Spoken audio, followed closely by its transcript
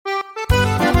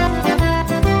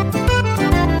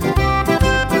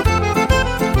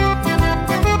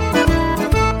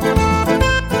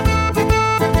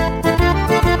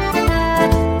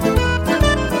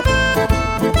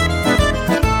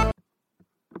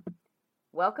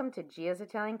Welcome to Gia's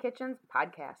Italian Kitchen's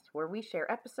podcast, where we share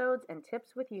episodes and tips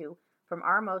with you from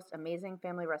our most amazing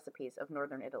family recipes of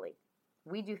Northern Italy.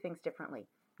 We do things differently.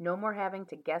 No more having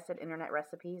to guess at internet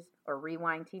recipes or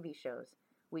rewind TV shows.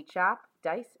 We chop,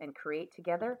 dice, and create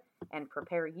together and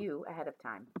prepare you ahead of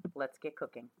time. Let's get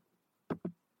cooking.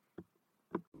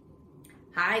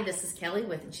 Hi, this is Kelly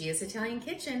with Gia's Italian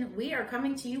Kitchen. We are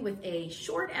coming to you with a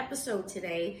short episode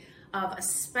today of a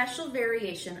special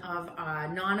variation of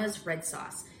Nana's red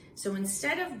sauce. So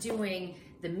instead of doing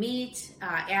the meat,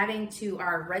 adding to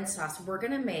our red sauce, we're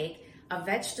gonna make a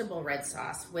vegetable red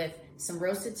sauce with some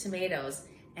roasted tomatoes,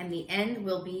 and the end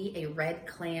will be a red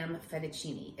clam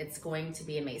fettuccine. It's going to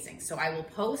be amazing. So I will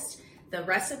post the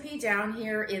recipe down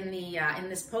here in the in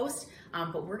this post,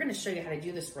 but we're gonna show you how to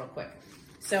do this real quick.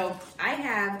 So I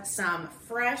have some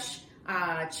fresh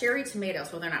cherry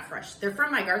tomatoes. Well, they're not fresh. They're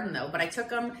from my garden though, but I took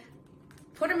them,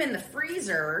 put them in the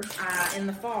freezer in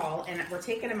the fall, and we're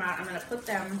taking them out. I'm gonna put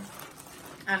them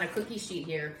on a cookie sheet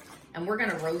here, and we're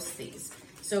gonna roast these.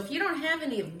 So if you don't have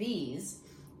any of these,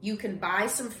 you can buy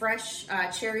some fresh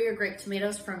cherry or grape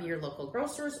tomatoes from your local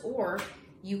grocers, or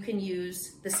you can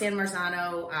use the San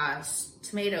Marzano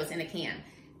tomatoes in a can.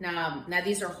 Now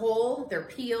these are whole, they're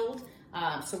peeled,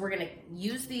 so we're gonna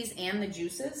use these and the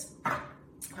juices.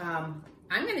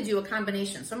 I'm gonna do a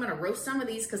combination. So I'm gonna roast some of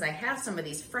these because I have some of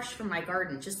these fresh from my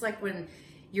garden. Just like when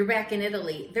you're back in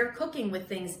Italy, they're cooking with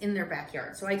things in their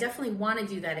backyard. So I definitely wanna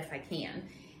do that if I can.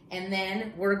 And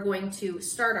then we're going to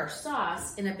start our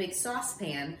sauce in a big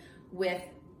saucepan with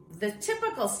the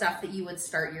typical stuff that you would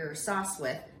start your sauce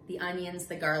with, the onions,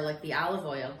 the garlic, the olive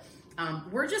oil.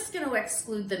 We're just gonna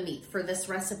exclude the meat for this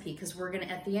recipe because we're gonna,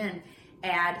 at the end,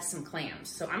 add some clams.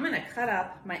 So I'm gonna cut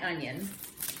up my onion,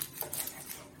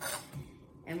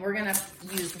 and we're gonna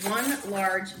use one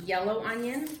large yellow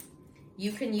onion.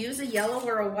 You can use a yellow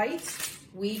or a white.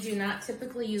 We do not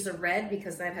typically use a red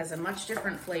because that has a much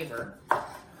different flavor.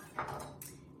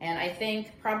 And I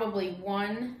think probably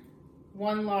one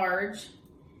large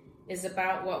is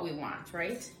about what we want,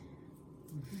 right?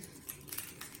 Mm-hmm.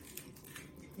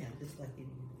 Yeah, just like it.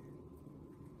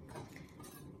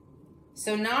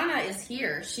 So Nana is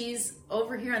here. She's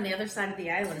over here on the other side of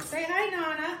the island. Say hi,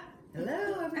 Nana.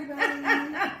 Hello, everybody.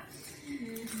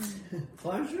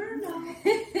 Buongiorno.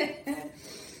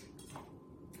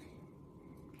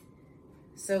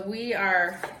 So we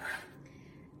are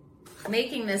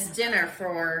making this dinner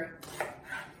for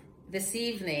this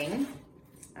evening.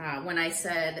 When I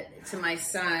said to my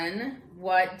son,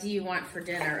 what do you want for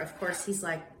dinner? Of course, he's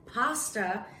like,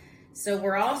 pasta. So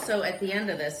we're also, at the end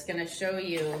of this, gonna show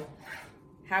you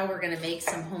how we're gonna make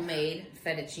some homemade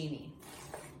fettuccine.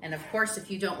 And of course,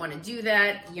 if you don't want to do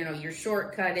that, you know, your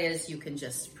shortcut is you can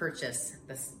just purchase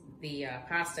the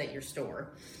pasta at your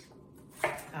store.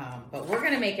 But we're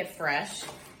gonna make it fresh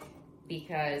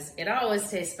because it always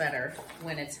tastes better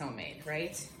when it's homemade,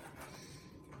 right?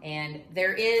 And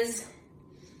there is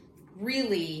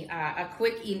really a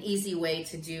quick and easy way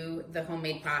to do the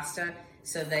homemade pasta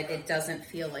so that it doesn't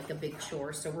feel like a big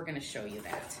chore. So we're gonna show you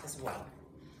that as well.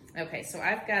 Okay, so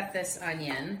I've got this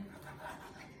onion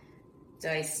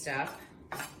diced up.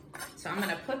 So I'm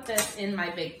gonna put this in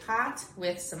my big pot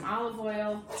with some olive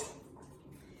oil.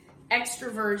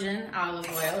 Extra virgin olive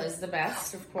oil is the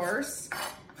best, of course.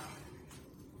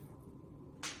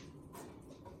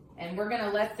 And we're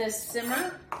gonna let this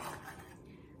simmer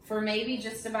for maybe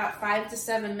just about 5 to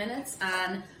 7 minutes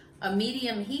on a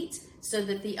medium heat so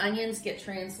that the onions get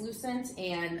translucent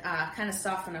and kind of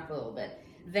soften up a little bit.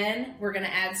 Then we're gonna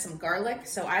add some garlic.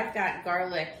 So I've got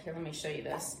garlic, here, let me show you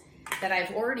this, that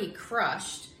I've already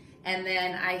crushed, and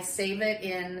then I save it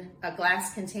in a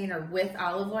glass container with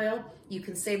olive oil. You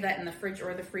can save that in the fridge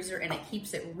or the freezer, and it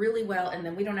keeps it really well, and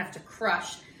then we don't have to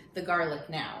crush the garlic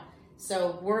now.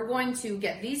 So we're going to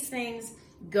get these things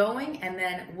going, and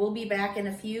then we'll be back in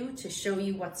a few to show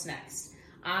you what's next.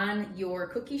 On your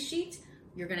cookie sheet,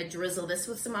 you're gonna drizzle this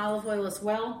with some olive oil as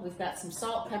well. We've got some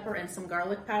salt, pepper, and some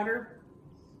garlic powder,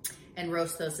 and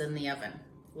roast those in the oven.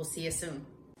 We'll see you soon.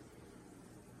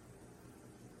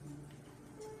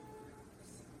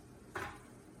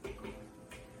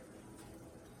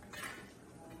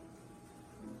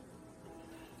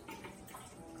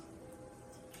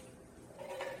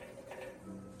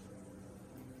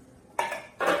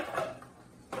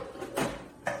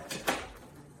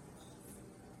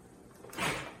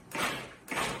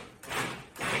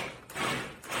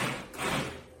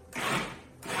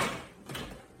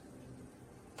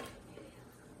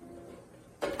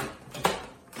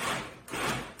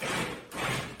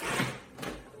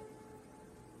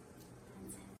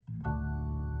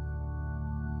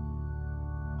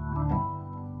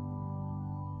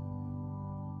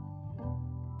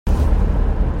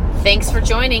 Thanks for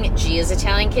joining Gia's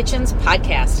Italian Kitchen's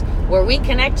podcast, where we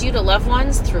connect you to loved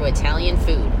ones through Italian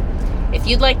food. If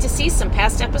you'd like to see some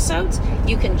past episodes,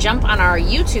 you can jump on our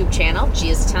YouTube channel,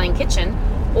 Gia's Italian Kitchen,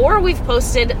 or we've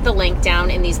posted the link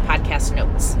down in these podcast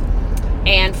notes.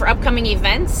 And for upcoming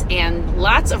events and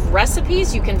lots of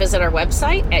recipes, you can visit our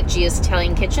website at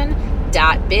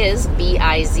giasitaliankitchen.biz,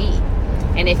 B-I-Z.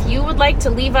 And if you would like to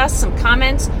leave us some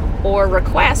comments or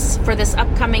requests for this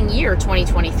upcoming year,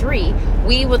 2023,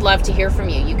 we would love to hear from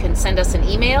you. You can send us an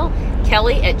email,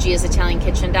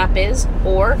 kelly@giasitaliankitchen.biz,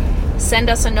 or send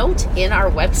us a note in our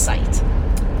website.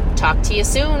 Talk to you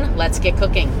soon. Let's get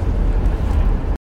cooking.